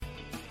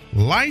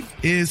Life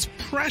is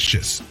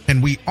precious,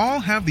 and we all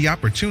have the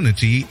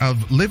opportunity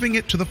of living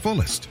it to the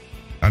fullest.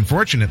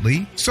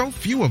 Unfortunately, so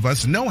few of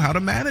us know how to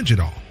manage it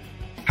all.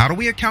 How do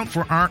we account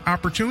for our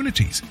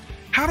opportunities?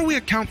 How do we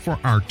account for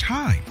our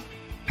time?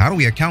 How do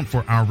we account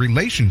for our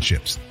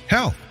relationships,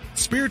 health,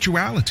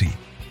 spirituality,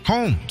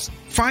 homes,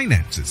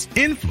 finances,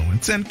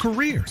 influence, and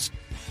careers?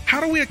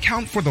 How do we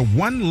account for the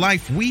one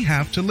life we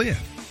have to live?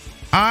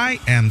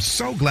 I am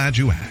so glad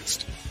you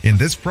asked. In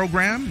this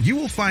program, you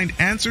will find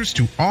answers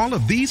to all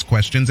of these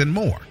questions and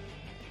more.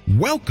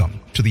 Welcome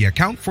to the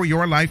Account for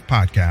Your Life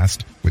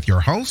podcast with your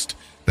host,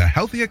 the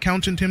healthy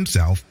accountant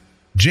himself,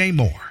 Jay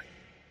Moore.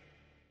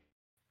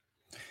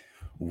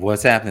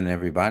 What's happening,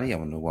 everybody? I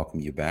want to welcome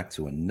you back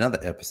to another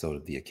episode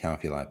of the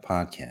Account for Your Life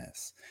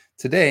podcast.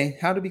 Today,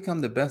 how to become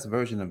the best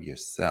version of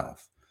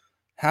yourself.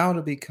 How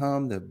to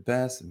become the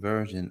best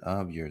version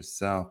of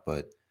yourself.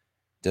 But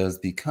does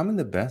becoming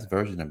the best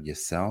version of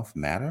yourself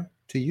matter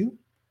to you?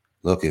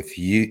 Look, if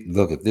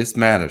this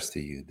matters to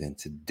you, then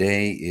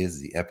today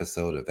is the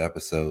episode of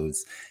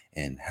episodes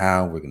and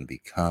how we're going to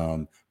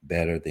become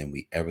better than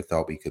we ever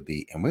thought we could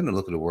be. And we're going to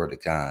look at the Word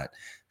of God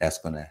that's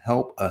going to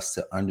help us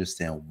to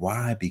understand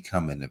why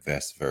becoming the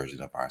best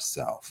version of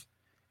ourselves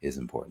is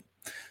important.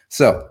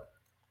 So,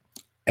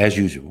 as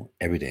usual,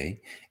 every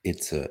day,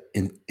 it's an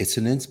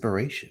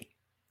inspiration.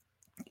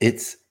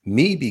 It's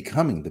me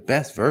becoming the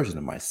best version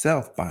of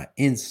myself by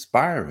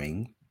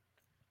inspiring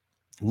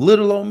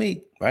little old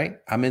me, right?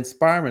 I'm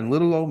inspiring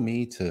little old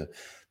me to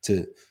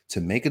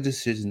make a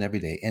decision every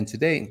day. And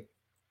today,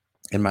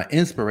 in my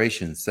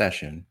inspiration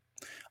session,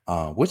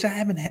 which I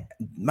haven't had,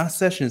 my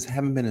sessions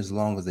haven't been as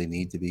long as they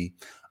need to be,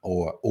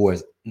 or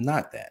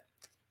not that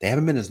they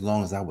haven't been as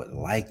long as I would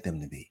like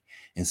them to be.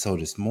 And so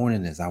this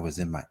morning, as I was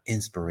in my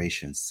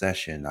inspiration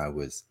session, I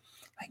was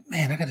like,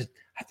 man, I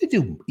have to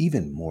do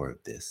even more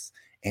of this,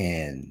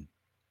 and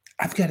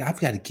I've got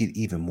to get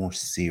even more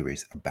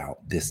serious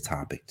about this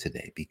topic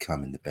today,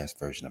 becoming the best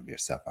version of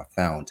yourself. I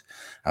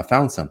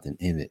found something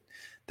in it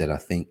that I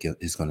think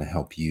is going to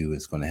help you.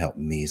 It's going to help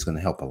me. It's going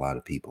to help a lot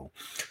of people.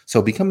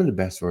 So becoming the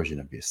best version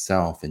of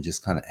yourself and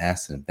just kind of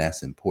asking if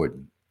that's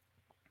important.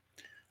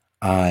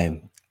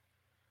 I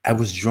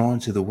was drawn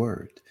to the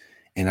Word,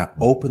 and I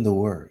opened the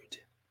Word,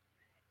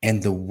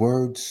 and the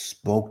Word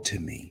spoke to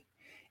me.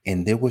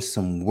 And there were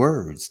some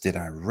words that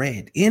I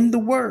read in the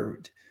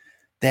Word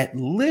that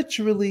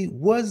literally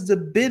was the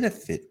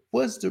benefit,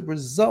 was the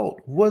result,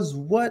 was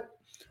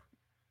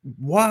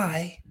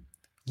why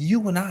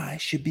you and I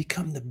should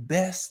become the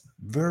best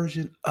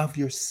version of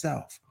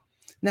yourself.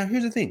 Now,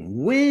 here's the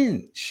thing.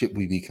 When should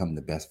we become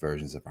the best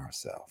versions of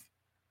ourselves?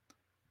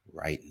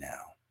 Right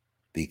now.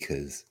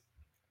 Because,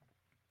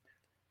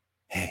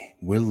 hey,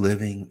 we're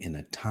living in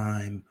a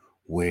time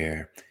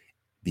where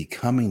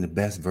becoming the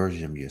best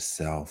version of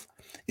yourself,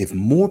 if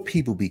more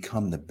people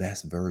become the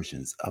best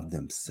versions of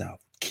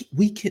themselves,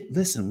 we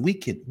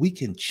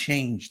can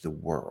change the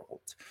world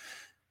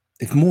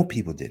if more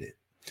people did it.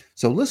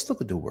 So let's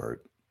look at the Word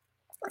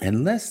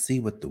and let's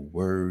see what the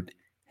Word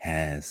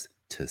has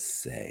to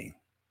say.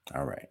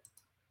 All right.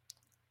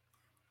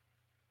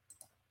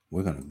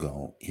 We're going to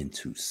go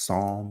into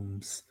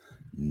Psalms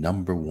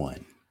number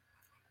 1.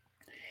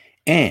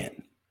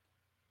 And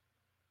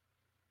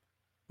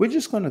we're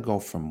just going to go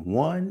from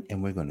 1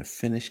 and we're going to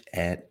finish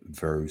at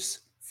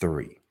verse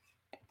 3.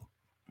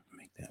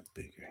 Make that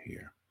bigger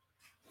here.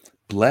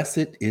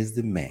 Blessed is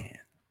the man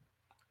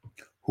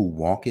who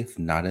walketh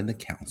not in the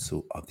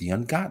counsel of the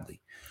ungodly,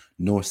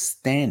 nor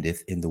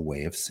standeth in the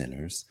way of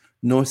sinners,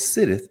 nor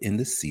sitteth in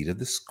the seat of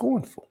the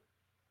scornful.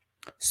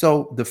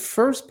 So the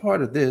first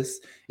part of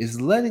this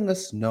is letting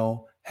us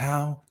know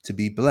how to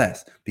be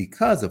blessed,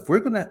 because if we're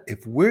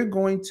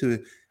going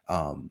to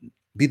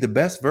be the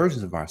best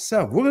versions of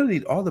ourselves, we're going to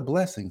need all the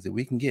blessings that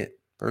we can get.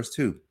 Verse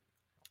 2.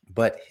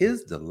 But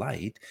his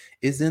delight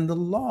is in the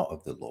law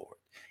of the Lord,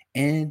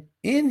 and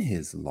in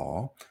his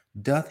law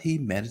doth he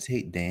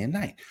meditate day and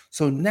night.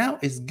 So now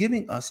it's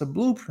giving us a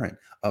blueprint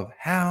of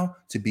how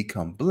to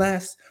become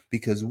blessed,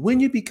 because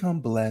when you become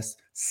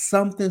blessed,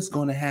 something's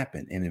going to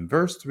happen. And in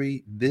verse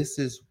 3, this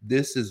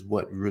is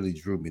what really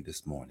drew me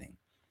this morning.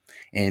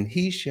 And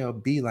he shall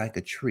be like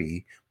a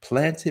tree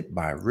planted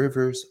by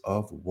rivers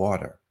of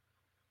water,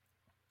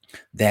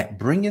 that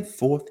bringeth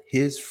forth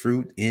his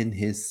fruit in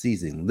his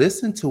season.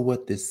 Listen to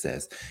what this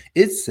says.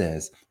 It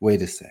says,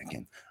 wait a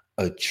second,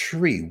 a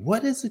tree.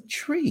 What is a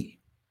tree?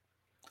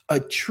 A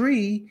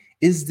tree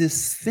is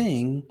this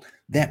thing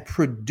that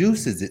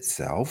produces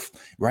itself,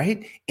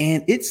 right?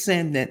 And it's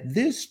saying that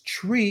this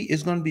tree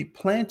is going to be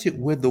planted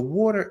where the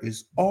water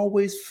is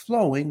always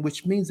flowing,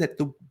 which means that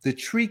the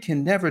tree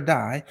can never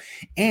die,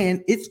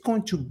 and it's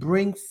going to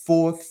bring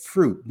forth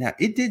fruit. Now,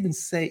 it didn't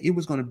say it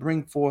was going to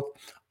bring forth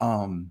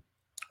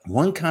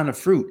one kind of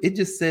fruit. It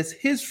just says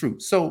his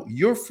fruit. So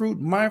your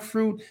fruit, my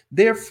fruit,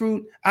 their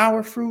fruit,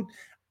 our fruit,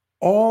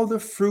 all the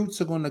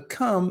fruits are going to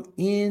come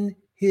in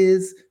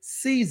his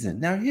season.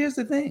 Now, here's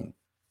the thing.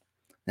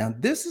 Now,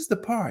 this is the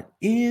part,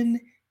 in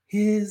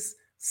his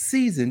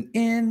season,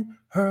 in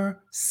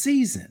her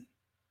season,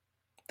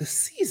 the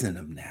season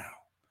of now.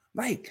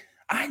 Like,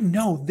 I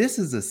know this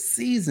is a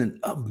season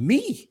of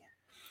me.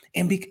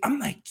 And I'm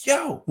like,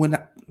 yo, when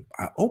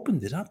I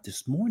opened it up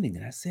this morning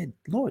and I said,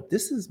 Lord,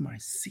 this is my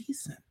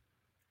season.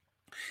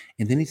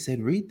 And then he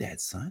said, read that,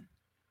 son.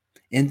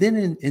 And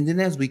then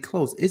as we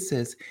close, it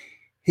says,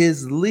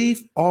 his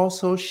leaf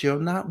also shall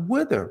not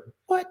wither.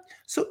 What?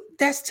 So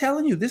that's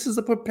telling you this is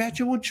a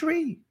perpetual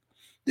tree.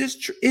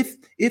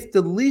 If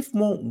the leaf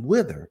won't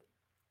wither,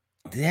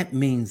 that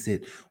means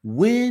that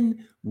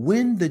when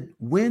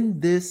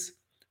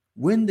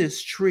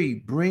this tree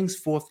brings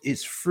forth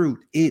its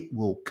fruit, it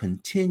will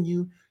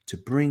continue to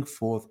bring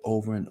forth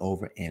over and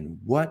over, and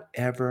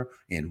whatever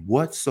and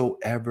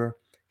whatsoever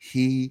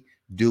he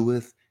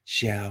doeth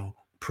shall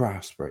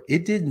prosper.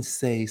 It didn't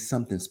say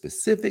something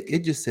specific, it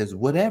just says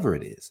whatever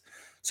it is.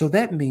 So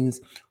that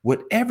means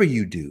whatever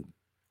you do,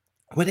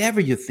 whatever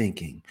you're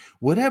thinking,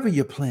 whatever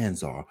your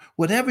plans are,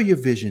 whatever your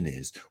vision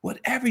is,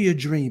 whatever your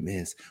dream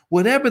is,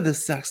 whatever the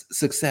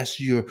success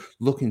you're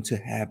looking to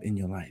have in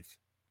your life,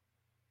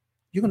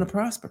 you're going to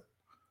prosper.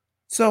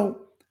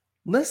 So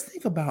let's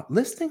think about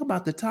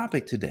the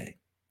topic today.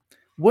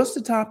 What's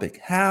the topic?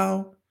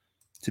 How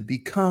to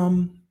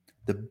become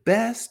the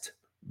best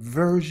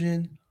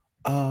version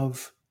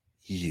of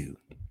you.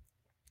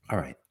 All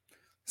right.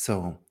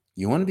 So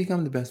you want to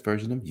become the best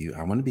version of you.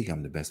 I want to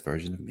become the best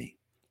version of me,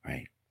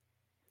 right?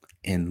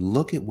 And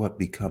look at what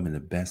becoming the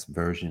best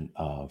version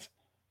of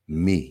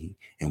me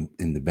and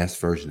the best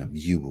version of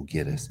you will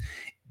get us.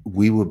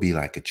 We will be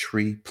like a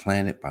tree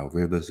planted by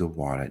rivers of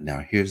water. Now,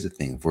 here's the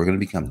thing. If we're going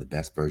to become the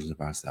best version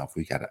of ourselves,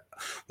 we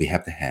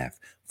have to have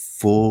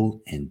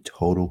full and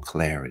total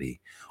clarity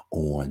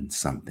on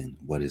something.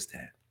 What is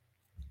that?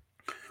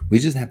 We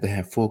just have to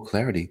have full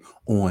clarity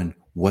on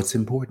what's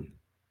important.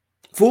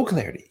 Full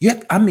clarity.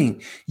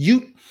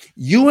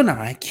 You and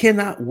I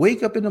cannot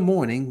wake up in the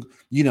morning,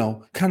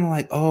 kind of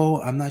like,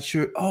 oh, I'm not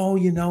sure. Oh,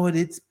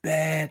 it's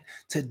bad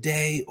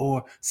today,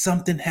 or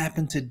something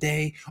happened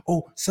today.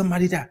 Oh,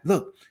 somebody died.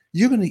 Look,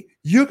 you're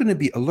gonna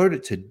be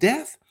alerted to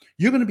death.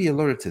 You're gonna be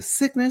alerted to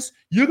sickness.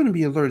 You're gonna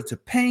be alerted to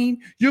pain.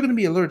 You're gonna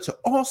be alerted to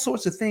all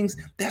sorts of things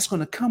that's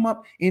gonna come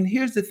up. And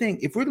here's the thing: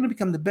 if we're gonna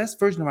become the best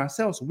version of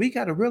ourselves, we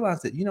got to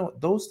realize that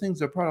those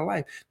things are part of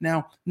life.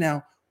 Now.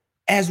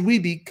 As we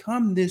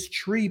become this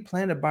tree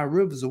planted by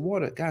rivers of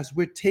water, guys,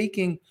 we're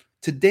taking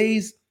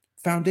today's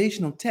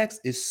foundational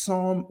text is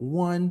Psalm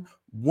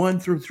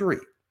 1:1-3,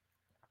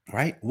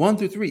 right?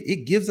 1-3.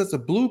 It gives us a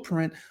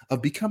blueprint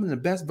of becoming the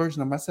best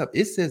version of myself.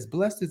 It says,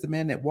 blessed is the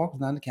man that walks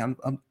not in the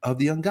counsel of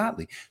the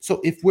ungodly. So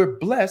if we're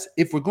blessed,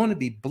 if we're going to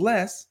be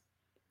blessed,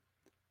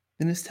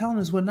 then it's telling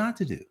us what not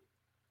to do.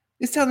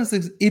 It's telling us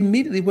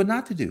immediately what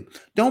not to do.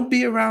 Don't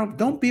be around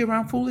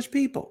foolish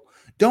people.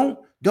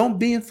 Don't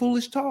be in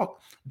foolish talk.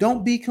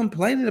 Don't be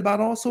complaining about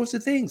all sorts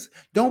of things.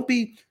 Don't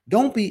be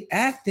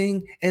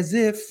acting as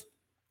if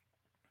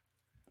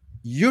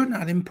you're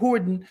not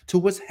important to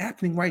what's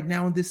happening right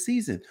now in this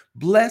season.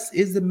 Blessed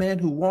is the man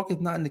who walketh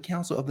not in the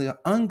counsel of the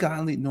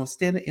ungodly, nor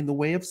standeth in the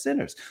way of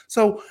sinners.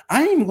 So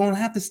I ain't even going to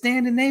have to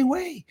stand in their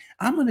way.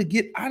 I'm going to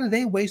get out of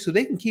their way so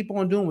they can keep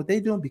on doing what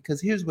they're doing,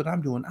 because here's what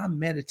I'm doing. I'm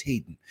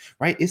meditating,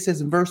 right? It says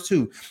in verse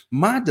 2,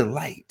 my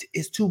delight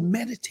is to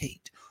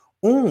meditate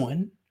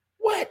on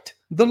what?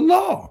 The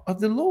law of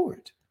the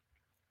Lord.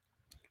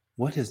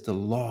 What has the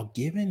law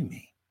given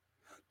me?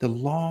 The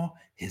law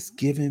has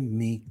given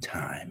me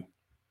time.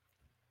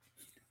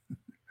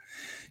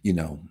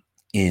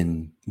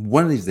 In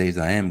one of these days,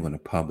 I am going to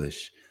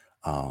publish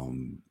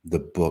the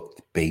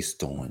book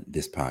based on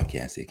this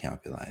podcast, The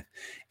Account for Your Life.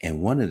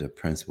 And one of the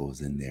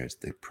principles in there is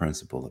the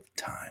principle of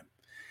time,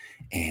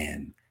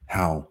 and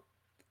how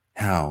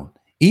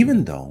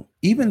even though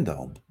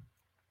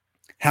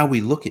how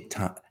we look at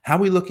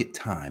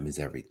time is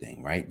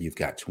everything, right? You've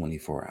got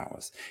 24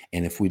 hours.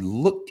 And if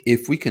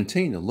we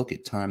continue to look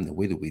at time the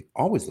way that we've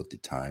always looked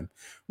at time,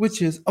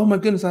 which is, oh my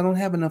goodness, I don't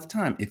have enough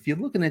time. If you're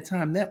looking at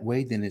time that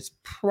way, then it's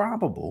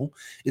probable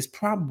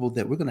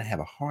that we're going to have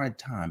a hard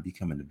time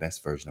becoming the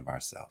best version of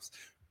ourselves.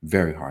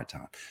 Very hard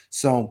time.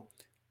 So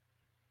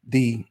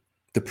the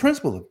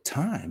principle of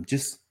time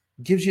just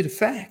gives you the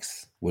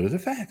facts. What are the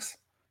facts?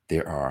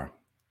 There are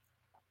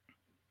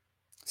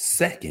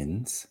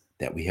seconds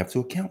that we have to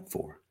account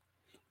for.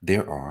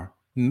 There are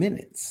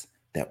minutes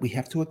that we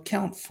have to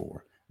account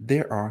for.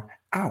 There are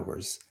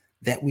hours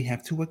that we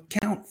have to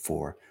account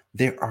for.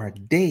 There are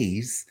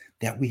days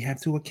that we have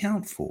to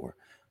account for.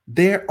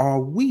 There are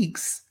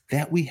weeks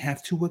that we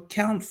have to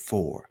account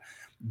for.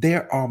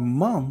 There are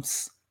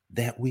months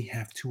that we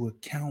have to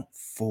account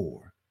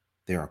for.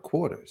 There are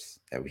quarters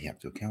that we have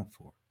to account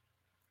for.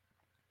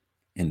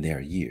 And there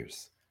are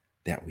years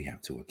that we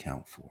have to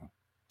account for.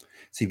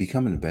 See,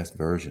 becoming the best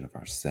version of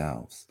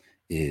ourselves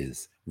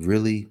is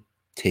really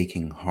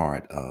taking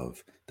heart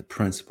of the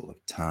principle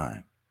of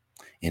time,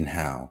 and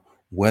how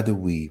whether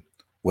we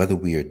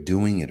are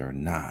doing it or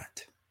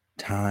not,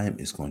 time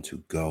is going to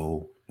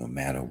go no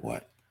matter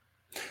what.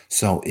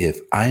 So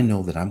if I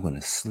know that I'm going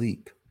to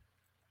sleep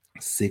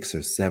 6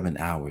 or 7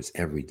 hours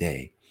every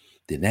day,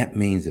 then that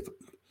means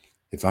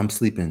if I'm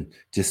sleeping,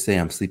 just say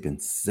I'm sleeping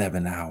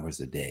 7 hours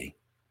a day,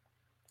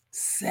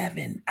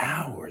 7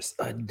 hours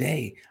a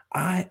day.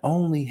 I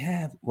only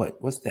have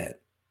what's that?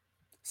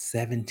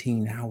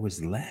 17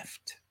 hours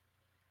left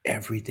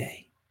every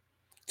day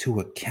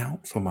to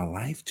account for my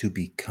life, to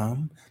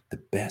become the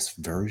best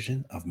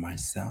version of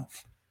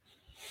myself.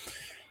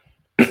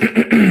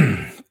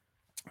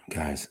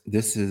 Guys,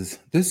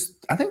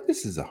 I think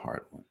this is a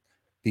hard one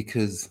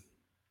because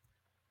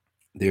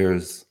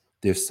there's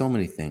so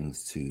many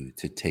things to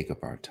take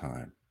up our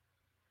time.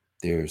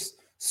 There's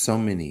so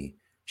many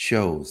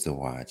shows to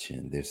watch,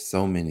 and there's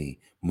so many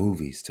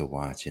movies to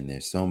watch, and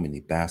there's so many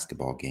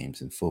basketball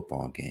games and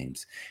football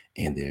games,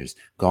 and there's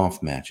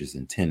golf matches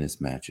and tennis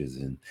matches,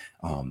 and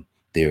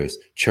there's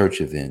church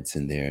events,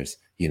 and there's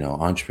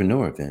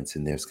entrepreneur events,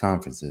 and there's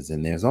conferences,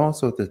 and there's all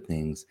sorts of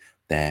things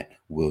that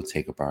will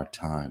take up our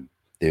time.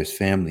 There's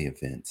family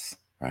events,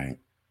 right?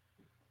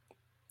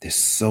 There's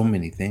so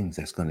many things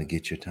that's going to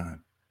get your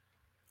time.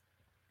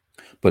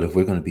 But if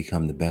we're going to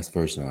become the best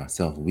version of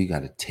ourselves, we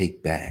got to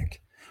take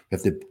back. We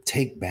have to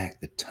take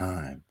back the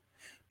time.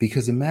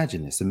 Because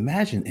imagine this.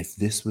 Imagine if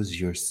this was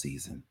your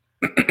season.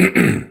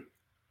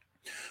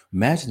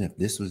 Imagine if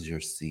this was your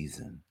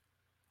season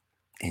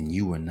and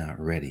you were not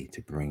ready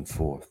to bring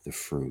forth the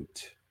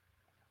fruit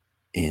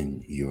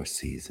in your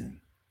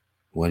season.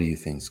 What do you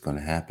think is going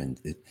to happen?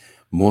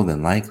 More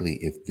than likely,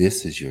 if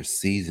this is your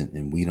season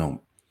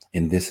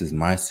and this is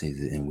my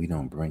season and we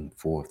don't bring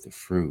forth the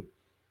fruit,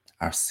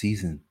 our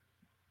season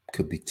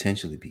could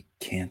potentially be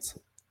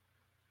canceled.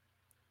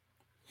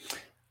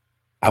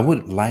 I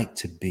would like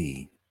to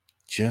be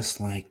just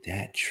like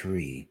that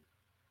tree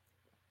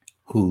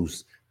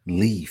whose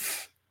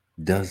leaf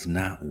does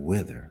not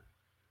wither,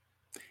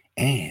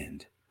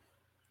 and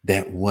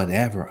that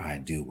whatever I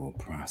do will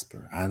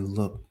prosper. I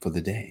look for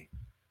the day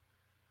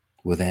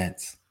where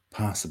that's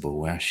possible,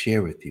 where I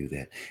share with you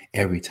that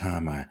every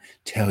time I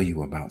tell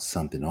you about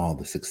something, all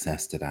the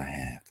success that I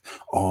have,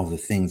 all the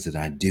things that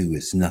I do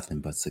is nothing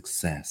but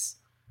success.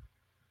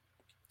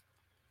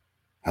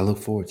 I look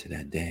forward to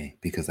that day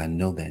because I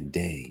know that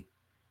day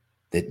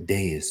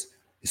is,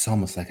 it's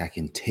almost like I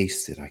can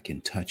taste it. I can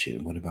touch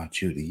it. What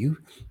about you?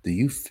 Do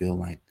you feel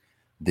like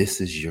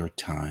this is your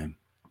time?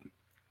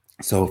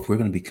 So if we're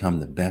going to become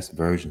the best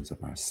versions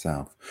of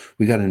ourselves,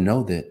 we got to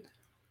know that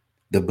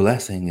the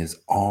blessing has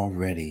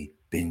already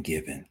been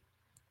given.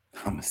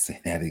 I'm going to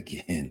say that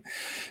again.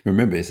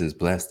 Remember, it says,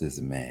 blessed is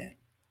the man.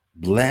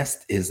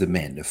 Blessed is the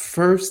man. The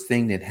first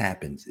thing that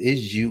happens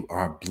is you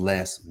are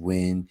blessed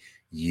when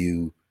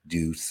you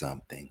do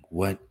something.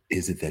 What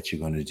is it that you're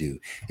going to do?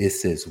 It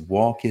says,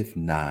 walketh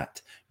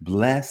not.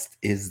 Blessed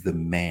is the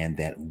man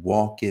that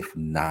walketh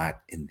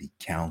not in the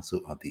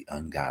counsel of the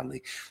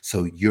ungodly.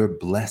 So your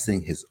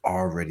blessing has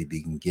already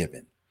been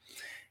given.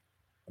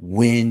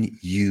 When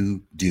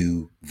you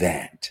do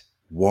that,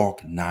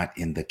 walk not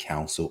in the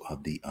counsel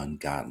of the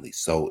ungodly.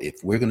 So if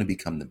we're going to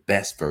become the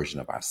best version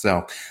of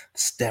ourselves,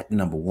 step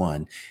number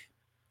one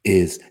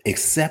is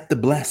accept the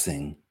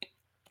blessing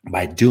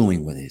by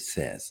doing what it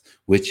says,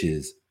 which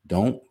is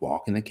don't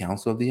walk in the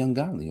counsel of the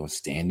ungodly or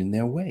stand in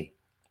their way,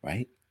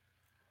 right?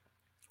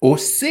 Or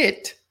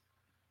sit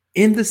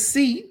in the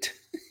seat.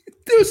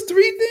 There's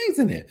three things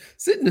in there.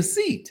 Sit in the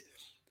seat.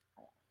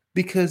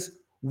 Because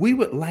we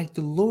would like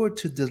the Lord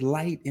to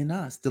delight in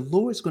us. The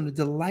Lord's going to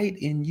delight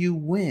in you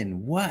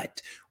when?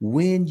 What?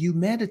 When you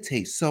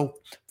meditate. So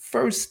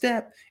first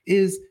step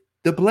is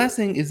the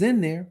blessing is in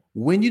there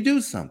when you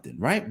do something,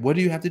 right? What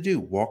do you have to do?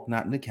 Walk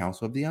not in the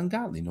counsel of the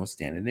ungodly, nor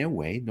stand in their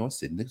way, nor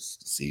sit in the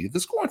seat of the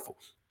scornful.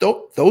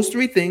 Those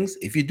three things,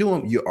 if you do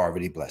them, you're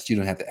already blessed. You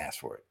don't have to ask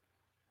for it.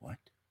 What?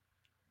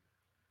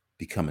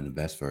 Becoming the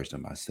best version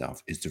of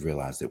myself is to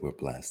realize that we're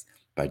blessed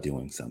by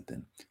doing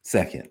something.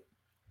 Second,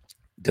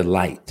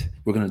 delight.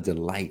 We're going to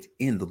delight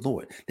in the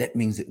Lord. That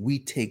means that we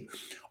take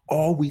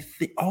all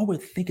we're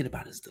thinking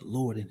about is the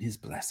Lord and his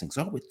blessings.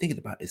 All we're thinking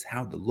about is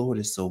how the Lord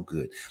is so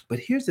good. But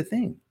here's the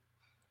thing.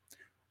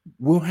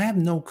 We'll have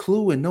no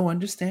clue and no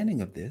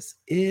understanding of this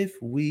if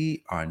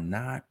we are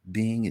not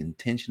being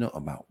intentional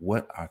about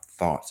what our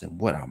thoughts and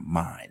what our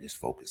mind is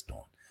focused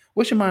on.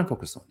 What's your mind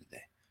focused on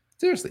today?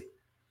 Seriously.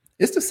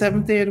 It's the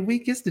seventh day of the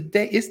week. It's the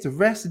day. It's the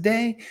rest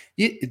day.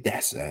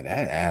 That's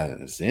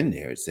in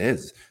there. It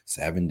says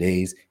 7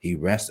 days he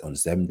rested. On the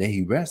seventh day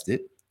he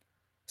rested.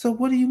 So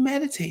what are you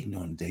meditating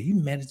on today? You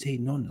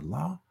meditating on the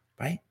law,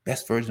 right?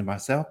 Best version of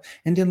myself.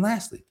 And then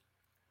lastly,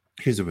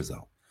 here's the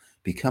result.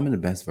 Becoming the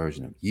best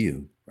version of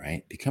you,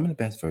 right? Becoming the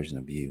best version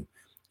of you,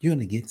 you're going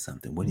to get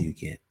something. What do you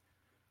get?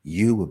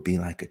 You will be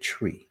like a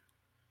tree.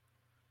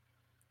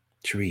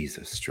 Trees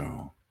are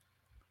strong.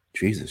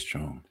 Trees are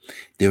strong.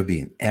 There'll be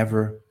an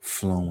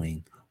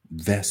ever-flowing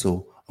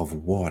vessel of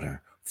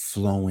water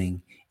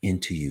flowing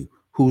into you.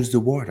 Who's the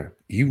water?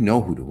 You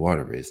know who the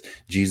water is.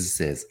 Jesus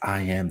says,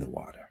 I am the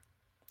water.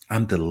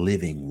 I'm the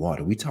living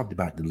water. We talked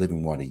about the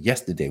living water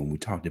yesterday when we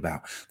talked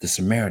about the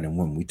Samaritan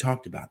woman. We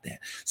talked about that.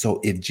 So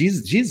if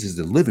Jesus is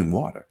the living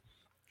water,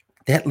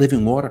 that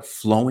living water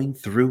flowing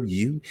through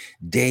you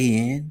day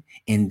in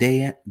and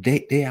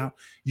day out,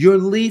 your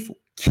leaf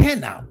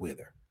cannot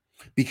wither.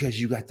 because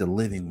you got the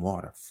living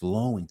water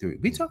flowing through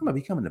it. We're talking about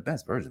becoming the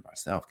best version of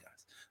ourselves, guys.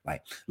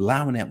 Like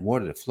allowing that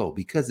water to flow,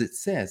 because it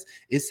says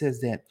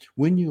that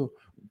when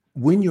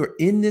you're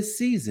in this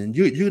season,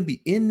 you're going to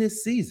be in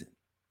this season,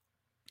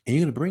 and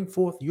you're going to bring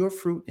forth your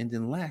fruit. And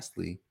then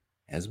lastly,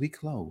 as we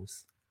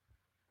close,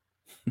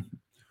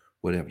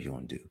 whatever you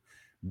want to do,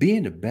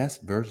 being the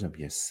best version of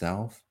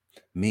yourself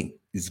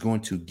is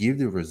going to give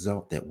the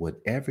result that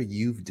whatever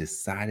you've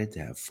decided to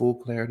have full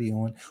clarity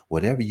on,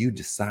 whatever you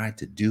decide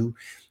to do,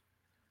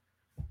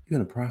 you're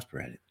going to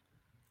prosper at it.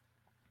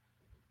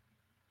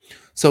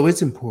 So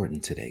it's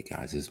important today,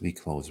 guys, as we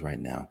close right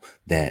now,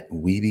 that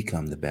we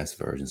become the best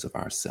versions of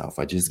ourselves.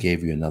 I just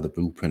gave you another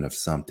blueprint of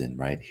something,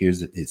 right?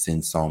 It's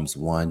in Psalms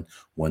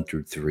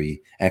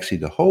 1:1-3. Actually,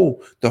 that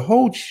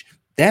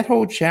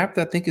whole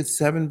chapter, I think it's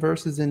 7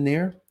 verses in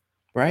there,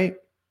 right?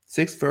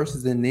 6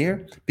 verses in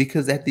there,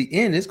 because at the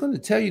end, it's going to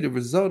tell you the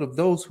result of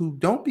those who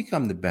don't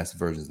become the best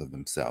versions of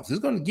themselves. It's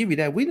going to give you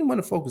that. We didn't want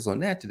to focus on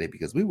that today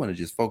because we want to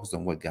just focus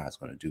on what God's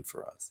going to do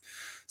for us.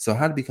 So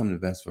how to become the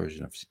best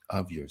version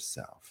of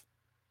yourself.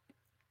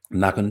 I'm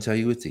not going to tell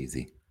you it's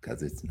easy,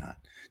 because it's not.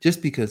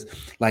 Just because,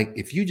 like,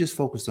 if you just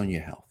focus on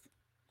your health,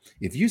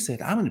 if you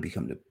said, I'm going to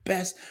become the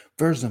best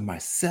version of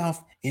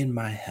myself in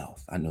my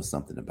health, I know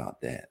something about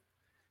that.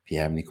 If you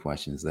have any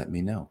questions, let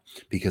me know,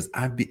 because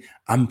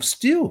I'm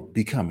still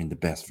becoming the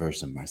best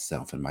version of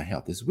myself in my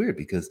health. It's weird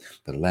because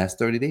for the last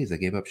 30 days, I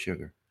gave up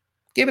sugar.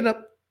 Gave it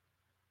up.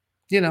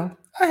 I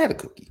had a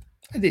cookie.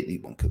 I didn't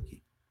eat one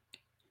cookie.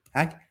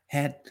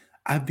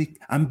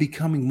 I'm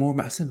becoming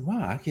more. I said,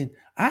 wow,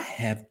 I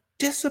have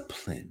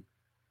discipline.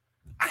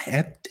 I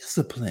have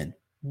discipline.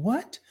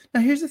 What?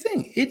 Now, here's the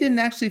thing. It didn't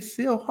actually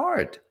feel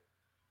hard.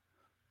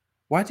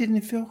 Why didn't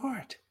it feel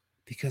hard?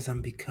 Because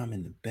I'm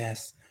becoming the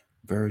best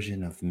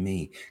version of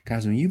me.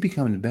 Guys, when you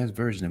become the best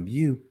version of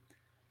you,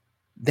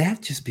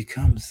 that just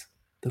becomes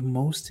the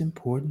most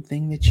important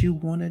thing that you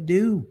want to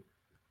do.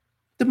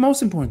 The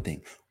most important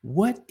thing.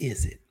 What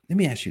is it? Let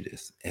me ask you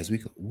this as we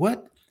go.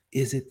 What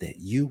is it that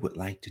you would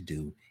like to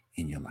do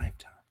in your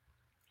lifetime?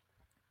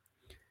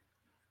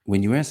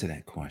 When you answer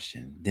that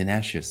question, then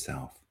ask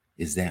yourself,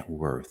 is that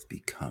worth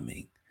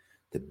becoming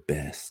the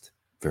best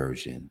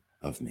version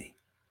of me?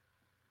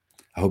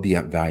 I hope you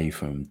got value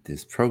from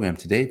this program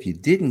today. If you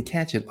didn't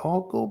catch it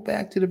all, go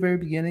back to the very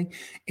beginning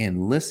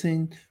and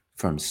listen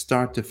from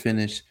start to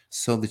finish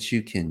so that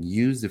you can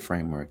use the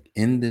framework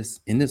in this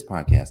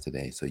podcast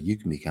today so you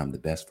can become the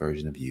best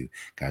version of you.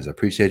 Guys, I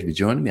appreciate you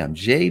joining me. I'm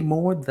Jay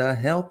Moore, the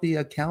Healthy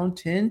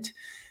Accountant,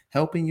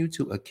 helping you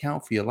to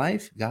account for your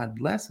life. God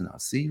bless, and I'll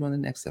see you on the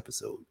next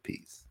episode.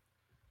 Peace.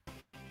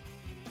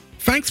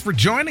 Thanks for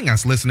joining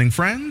us, listening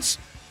friends.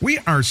 We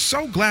are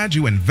so glad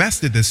you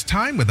invested this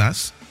time with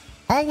us.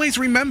 Always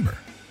remember,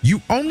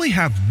 you only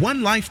have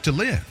one life to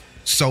live,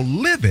 so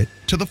live it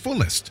to the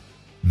fullest.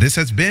 This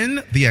has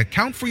been the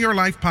Account for Your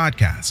Life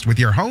podcast with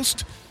your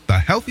host, the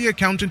Healthy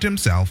Accountant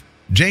himself,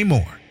 Jay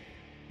Moore.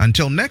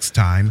 Until next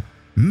time,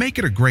 make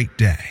it a great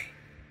day.